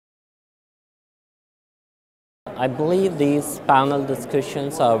I believe these panel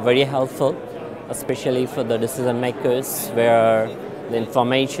discussions are very helpful, especially for the decision makers, where the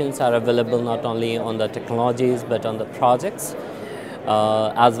informations are available not only on the technologies but on the projects,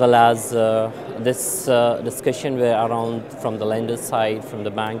 as well as this discussion were around from the lender side, from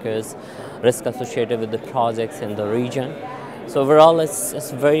the bankers, risk associated with the projects in the region. So overall,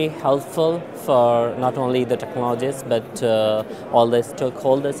 it's very helpful for not only the technologists but all the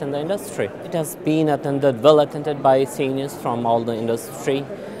stakeholders in the industry. It has been well attended by seniors from all the industry.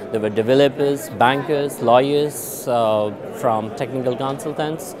 There were developers, bankers, lawyers, from technical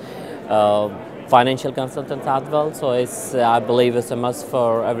consultants, financial consultants as well. So I believe it's a must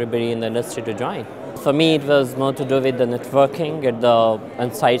for everybody in the industry to join. For me, it was more to do with the networking, get the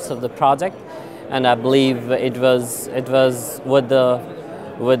insights of the project. And I believe it was with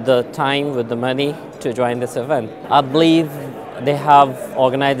the time, with the money to join this event. I believe they have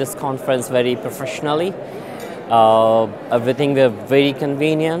organized this conference very professionally. Everything was very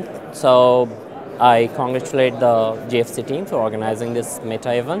convenient. So I congratulate the GFC team for organizing this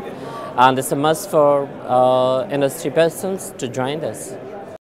meta event, and it's a must for industry persons to join this.